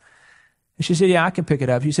it up. And she said, yeah, I can pick it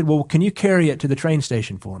up. He said, well, can you carry it to the train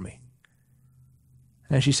station for me?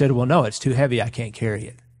 And she said, well, no, it's too heavy. I can't carry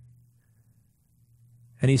it.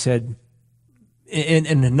 And he said,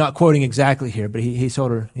 and not quoting exactly here, but he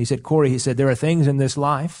told her, he said, Corrie, he said, there are things in this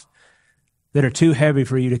life that are too heavy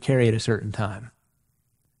for you to carry at a certain time.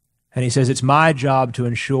 And he says, it's my job to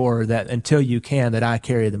ensure that until you can, that I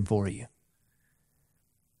carry them for you.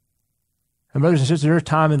 And brothers and sisters, there's a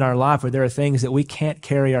time in our life where there are things that we can't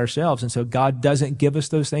carry ourselves, and so God doesn't give us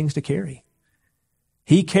those things to carry.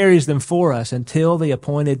 He carries them for us until the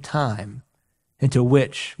appointed time into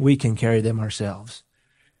which we can carry them ourselves.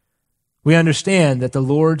 We understand that the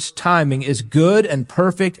Lord's timing is good and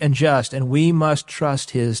perfect and just, and we must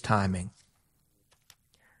trust his timing.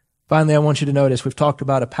 Finally, I want you to notice we've talked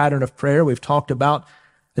about a pattern of prayer. We've talked about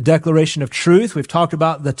the declaration of truth. We've talked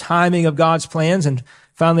about the timing of God's plans. And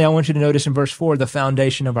finally, I want you to notice in verse 4, the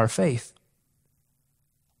foundation of our faith.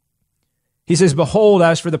 He says, behold,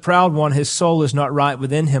 as for the proud one, his soul is not right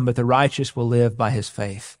within him, but the righteous will live by his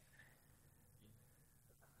faith.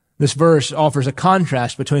 This verse offers a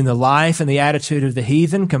contrast between the life and the attitude of the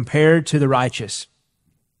heathen compared to the righteous.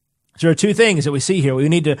 So there are two things that we see here. We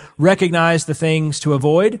need to recognize the things to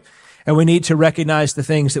avoid, and we need to recognize the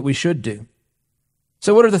things that we should do.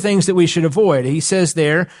 So what are the things that we should avoid? He says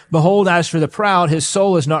there, behold, as for the proud, his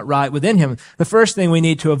soul is not right within him. The first thing we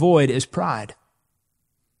need to avoid is pride.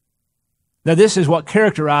 Now, this is what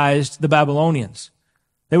characterized the Babylonians.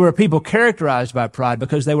 They were a people characterized by pride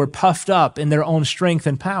because they were puffed up in their own strength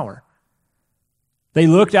and power. They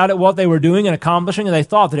looked out at what they were doing and accomplishing, and they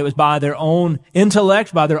thought that it was by their own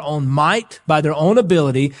intellect, by their own might, by their own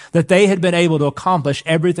ability, that they had been able to accomplish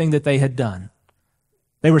everything that they had done.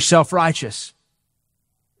 They were self-righteous,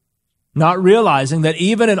 not realizing that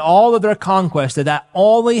even in all of their conquest, that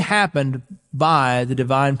only happened by the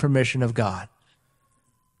divine permission of God.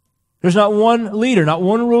 There's not one leader, not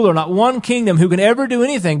one ruler, not one kingdom who can ever do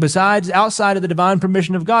anything besides outside of the divine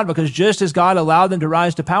permission of God, because just as God allowed them to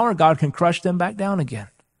rise to power, God can crush them back down again.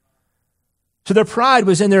 So their pride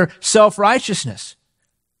was in their self-righteousness.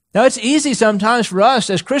 Now, it's easy sometimes for us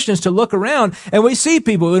as Christians to look around and we see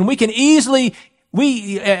people, and we can easily,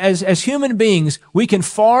 as human beings, we can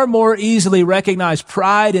far more easily recognize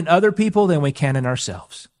pride in other people than we can in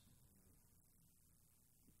ourselves.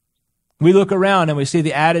 We look around and we see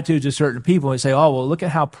the attitudes of certain people and we say, oh, well, look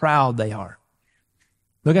at how proud they are.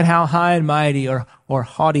 Look at how high and mighty or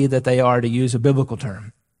haughty that they are, to use a biblical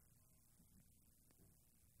term.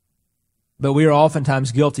 But we are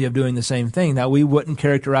oftentimes guilty of doing the same thing. Now, we wouldn't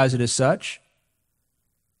characterize it as such,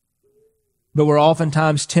 but we're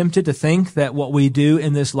oftentimes tempted to think that what we do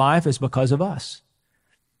in this life is because of us.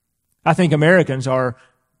 I think Americans are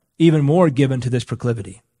even more given to this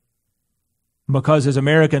proclivity. Because as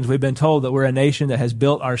Americans, we've been told that we're a nation that has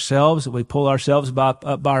built ourselves, that we pull ourselves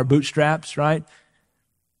up by our bootstraps, right?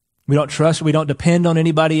 We don't trust, we don't depend on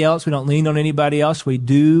anybody else, we don't lean on anybody else. We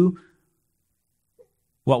do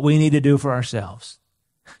what we need to do for ourselves.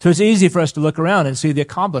 So it's easy for us to look around and see the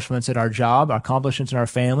accomplishments at our job, our accomplishments in our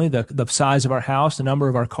family, the size of our house, the number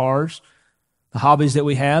of our cars, the hobbies that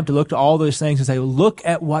we have, to look to all those things and say, look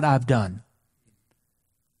at what I've done,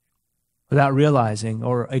 without realizing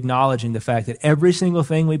or acknowledging the fact that every single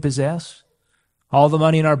thing we possess, all the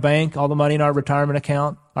money in our bank, all the money in our retirement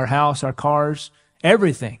account, our house, our cars,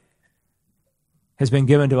 everything has been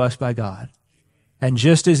given to us by God. And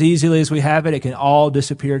just as easily as we have it, it can all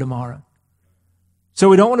disappear tomorrow. So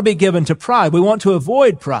we don't want to be given to pride. We want to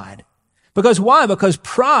avoid pride. Because why? Because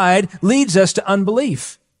pride leads us to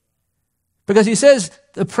unbelief. Because he says,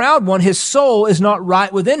 the proud one, his soul is not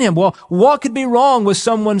right within him. Well, what could be wrong with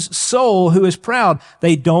someone's soul who is proud?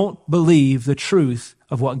 They don't believe the truth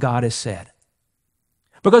of what God has said.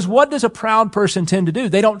 Because what does a proud person tend to do?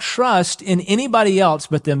 They don't trust in anybody else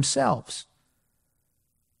but themselves.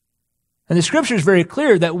 And the scripture is very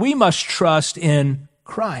clear that we must trust in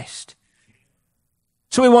Christ.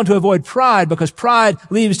 So we want to avoid pride because pride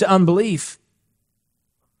leads to unbelief.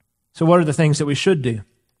 So what are the things that we should do?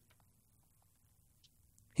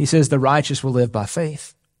 He says the righteous will live by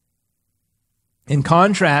faith. In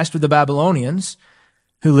contrast with the Babylonians,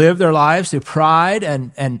 who live their lives through pride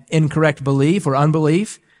and incorrect belief or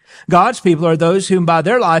unbelief, God's people are those whom by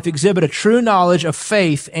their life exhibit a true knowledge of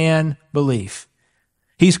faith and belief.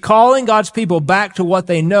 He's calling God's people back to what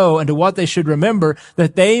they know and to what they should remember,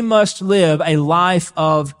 that they must live a life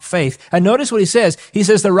of faith. And notice what he says. He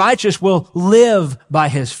says the righteous will live by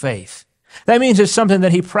his faith. That means it's something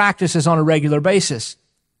that he practices on a regular basis.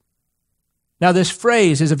 Now, this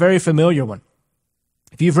phrase is a very familiar one.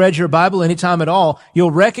 If you've read your Bible any time at all,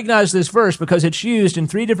 you'll recognize this verse because it's used in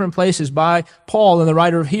 3 different places by Paul and the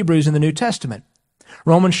writer of Hebrews in the New Testament.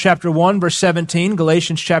 Romans chapter 1, verse 17,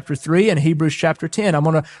 Galatians chapter 3, and Hebrews chapter 10. I'm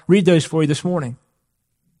going to read those for you this morning.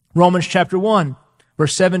 Romans chapter 1,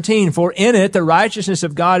 verse 17, for in it the righteousness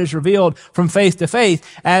of God is revealed from faith to faith,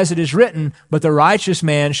 as it is written, but the righteous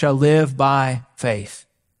man shall live by faith.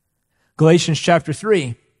 Galatians chapter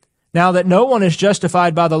 3, now that no one is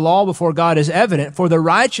justified by the law before God is evident, for the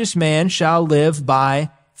righteous man shall live by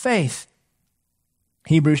faith.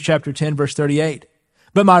 Hebrews chapter 10, verse 38.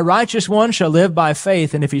 But my righteous one shall live by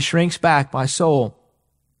faith, and if he shrinks back, my soul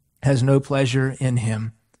has no pleasure in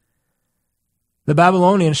him. The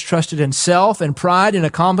Babylonians trusted in self and pride and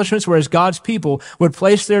accomplishments, whereas God's people would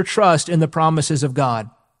place their trust in the promises of God.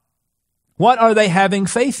 What are they having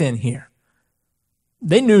faith in here?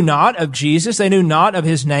 They knew not of Jesus. They knew not of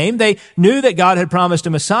his name. They knew that God had promised a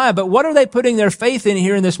Messiah, but what are they putting their faith in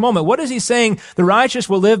here in this moment? What is he saying? The righteous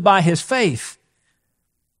will live by his faith.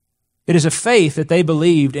 It is a faith that they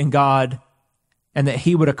believed in God and that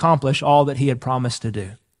he would accomplish all that he had promised to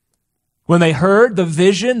do. When they heard the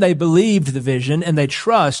vision, they believed the vision, and they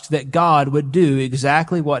trust that God would do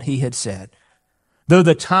exactly what he had said. Though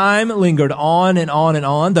the time lingered on and on and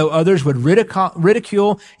on, though others would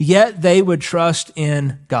ridicule, yet they would trust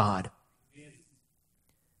in God.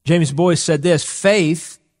 James Boyce said this,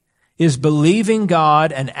 faith is believing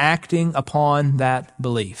God and acting upon that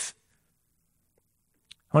belief.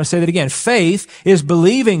 I want to say that again. Faith is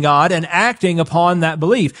believing God and acting upon that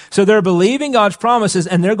belief. So they're believing God's promises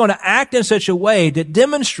and they're going to act in such a way that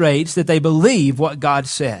demonstrates that they believe what God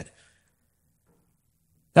said.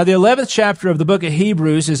 Now, the 11th chapter of the book of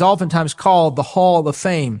Hebrews is oftentimes called the Hall of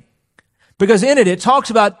Fame because in it talks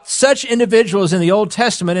about such individuals in the Old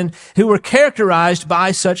Testament and who were characterized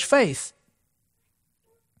by such faith.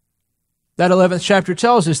 That 11th chapter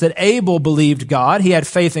tells us that Abel believed God. He had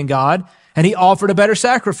faith in God. And he offered a better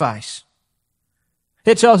sacrifice.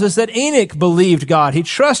 It tells us that Enoch believed God. He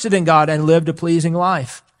trusted in God and lived a pleasing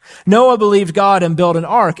life. Noah believed God and built an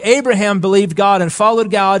ark. Abraham believed God and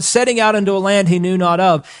followed God, setting out into a land he knew not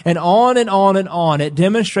of. And on and on and on. It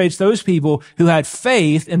demonstrates those people who had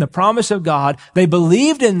faith in the promise of God. They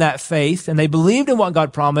believed in that faith and they believed in what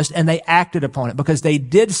God promised and they acted upon it because they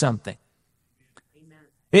did something.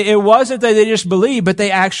 It wasn't that they just believed, but they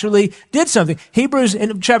actually did something. Hebrews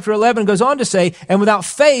in chapter 11 goes on to say, and without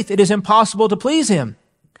faith it is impossible to please him.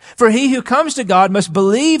 For he who comes to God must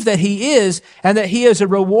believe that he is, and that he is a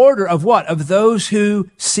rewarder of what? Of those who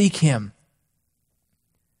seek him.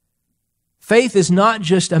 faith is not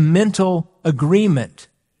just a mental agreement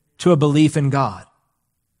to a belief in God.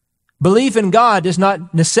 Belief in God does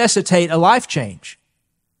not necessitate a life change.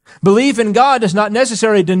 Belief in God does not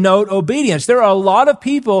necessarily denote obedience. There are a lot of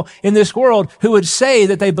people in this world who would say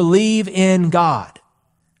that they believe in God.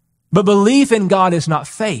 But belief in God is not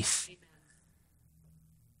faith.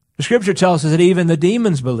 The Scripture tells us that even the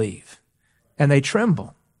demons believe and they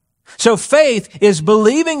tremble. So faith is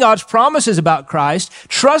believing God's promises about Christ,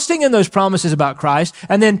 trusting in those promises about Christ,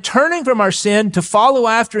 and then turning from our sin to follow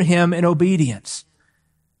after Him in obedience.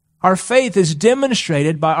 Our faith is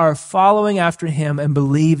demonstrated by our following after Him and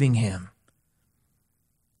believing Him.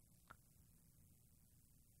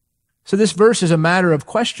 So this verse is a matter of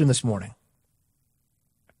question this morning.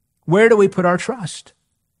 Where do we put our trust?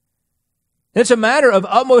 It's a matter of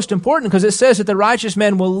utmost importance because it says that the righteous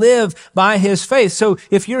man will live by his faith. So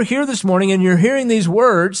if you're here this morning and you're hearing these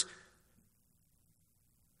words,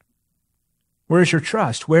 where is your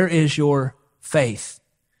trust? Where is your faith?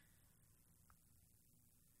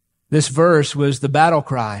 This verse was the battle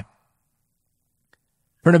cry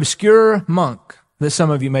for an obscure monk that some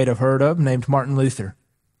of you may have heard of named Martin Luther.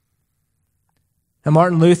 Now,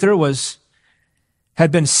 Martin Luther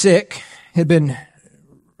had been sick, had been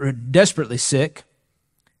desperately sick,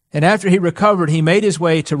 and after he recovered, he made his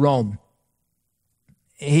way to Rome.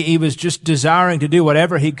 He was just desiring to do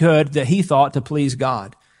whatever he could that he thought to please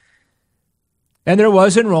God. And there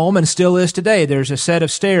was in Rome, and still is today, there's a set of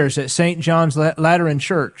stairs at St. John's Lateran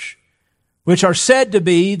Church, which are said to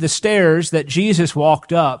be the stairs that Jesus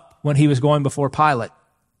walked up when he was going before Pilate.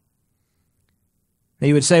 Now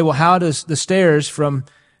you would say, well, how does the stairs from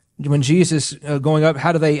when Jesus going up,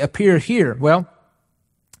 how do they appear here? Well,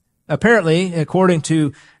 apparently, according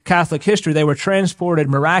to Catholic history, they were transported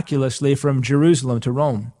miraculously from Jerusalem to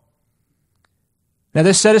Rome. Now,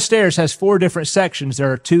 this set of stairs has 4 different sections. There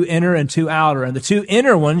are 2 inner and 2 outer. And the 2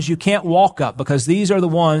 inner ones you can't walk up because these are the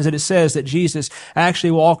ones that it says that Jesus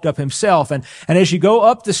actually walked up himself. And as you go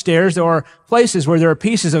up the stairs, there are places where there are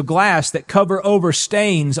pieces of glass that cover over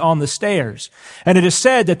stains on the stairs. And it is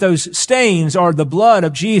said that those stains are the blood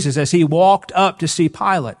of Jesus as he walked up to see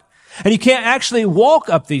Pilate. And you can't actually walk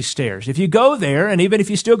up these stairs. If you go there, and even if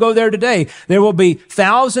you still go there today, there will be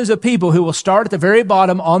thousands of people who will start at the very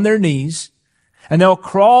bottom on their knees, and they'll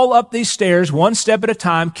crawl up these stairs one step at a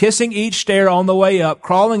time, kissing each stair on the way up,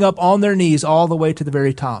 crawling up on their knees all the way to the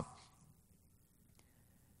very top.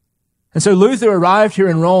 And so Luther arrived here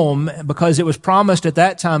in Rome because it was promised at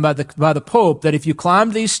that time by the Pope that if you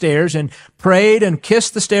climbed these stairs and prayed and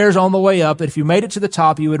kissed the stairs on the way up, that if you made it to the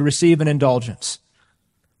top, you would receive an indulgence.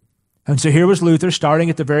 And so here was Luther starting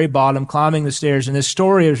at the very bottom, climbing the stairs, and this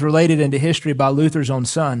story is related into history by Luther's own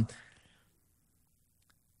son.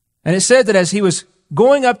 And it said that as he was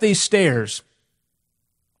going up these stairs,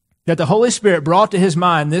 that the Holy Spirit brought to his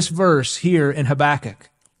mind this verse here in Habakkuk,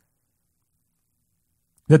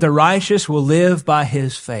 that the righteous will live by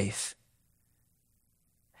his faith.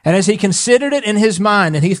 And as he considered it in his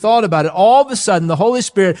mind and he thought about it, all of a sudden the Holy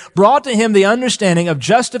Spirit brought to him the understanding of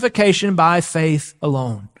justification by faith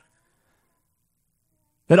alone.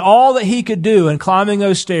 That all that he could do in climbing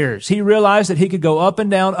those stairs, he realized that he could go up and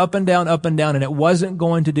down, up and down, up and down, and it wasn't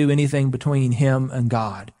going to do anything between him and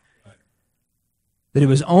God. That it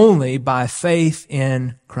was only by faith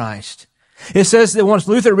in Christ. It says that once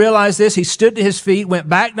Luther realized this, he stood to his feet, went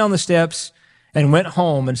back down the steps, and went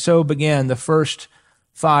home, and so began the first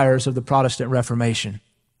fires of the Protestant Reformation.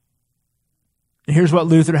 And here's what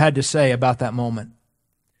Luther had to say about that moment.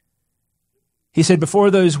 He said, before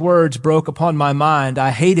those words broke upon my mind,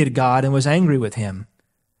 I hated God and was angry with him.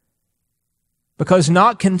 Because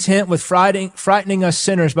not content with frightening us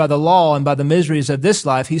sinners by the law and by the miseries of this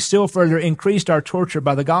life, he still further increased our torture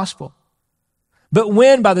by the gospel. But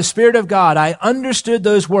when, by the Spirit of God, I understood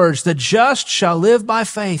those words, the just shall live by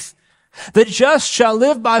faith, the just shall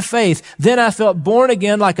live by faith, then I felt born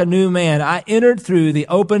again like a new man. I entered through the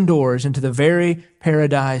open doors into the very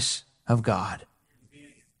paradise of God.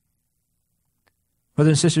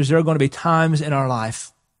 Brothers and sisters, there are going to be times in our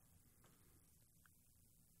life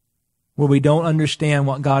where we don't understand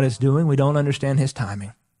what God is doing. We don't understand his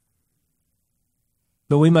timing.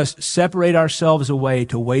 But we must separate ourselves away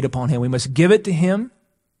to wait upon him. We must give it to him,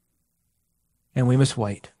 and we must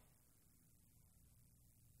wait.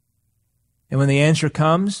 And when the answer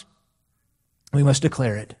comes, we must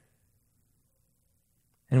declare it.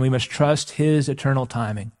 And we must trust his eternal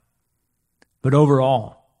timing. But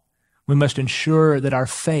overall, we must ensure that our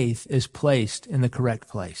faith is placed in the correct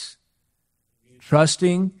place.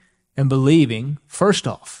 Trusting and believing, first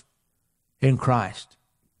off, in Christ.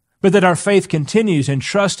 But that our faith continues in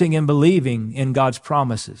trusting and believing in God's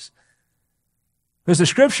promises. Because the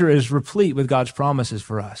Scripture is replete with God's promises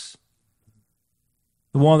for us.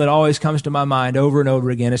 The one that always comes to my mind over and over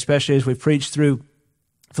again, especially as we preach through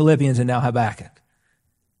Philippians and now Habakkuk,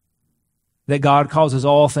 that God causes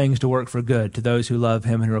all things to work for good to those who love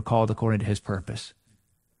him and who are called according to his purpose.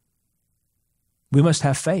 We must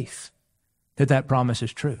have faith that that promise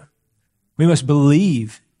is true. We must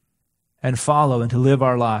believe and follow and to live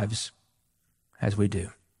our lives as we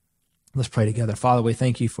do. Let's pray together. Father, we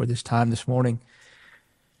thank you for this time this morning.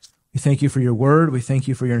 We thank you for your word. We thank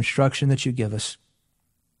you for your instruction that you give us.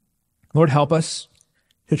 Lord, help us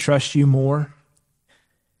to trust you more.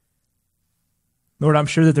 Lord, I'm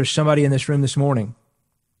sure that there's somebody in this room this morning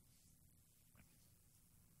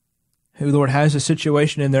who, Lord, has a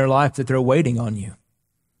situation in their life that they're waiting on you.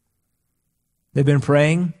 They've been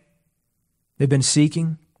praying. They've been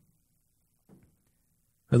seeking.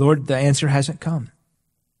 But Lord, the answer hasn't come.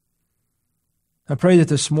 I pray that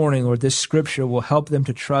this morning, Lord, this scripture will help them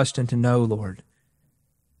to trust and to know, Lord,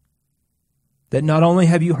 that not only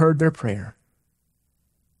have you heard their prayer,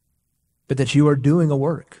 but that you are doing a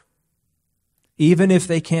work, even if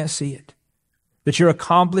they can't see it, that you're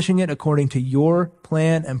accomplishing it according to your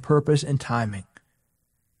plan and purpose and timing,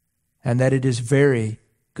 and that it is very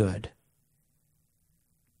good.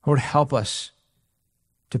 Lord, help us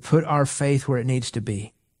to put our faith where it needs to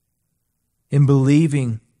be, in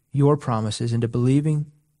believing your promises and to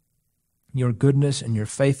believing your goodness and your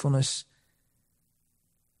faithfulness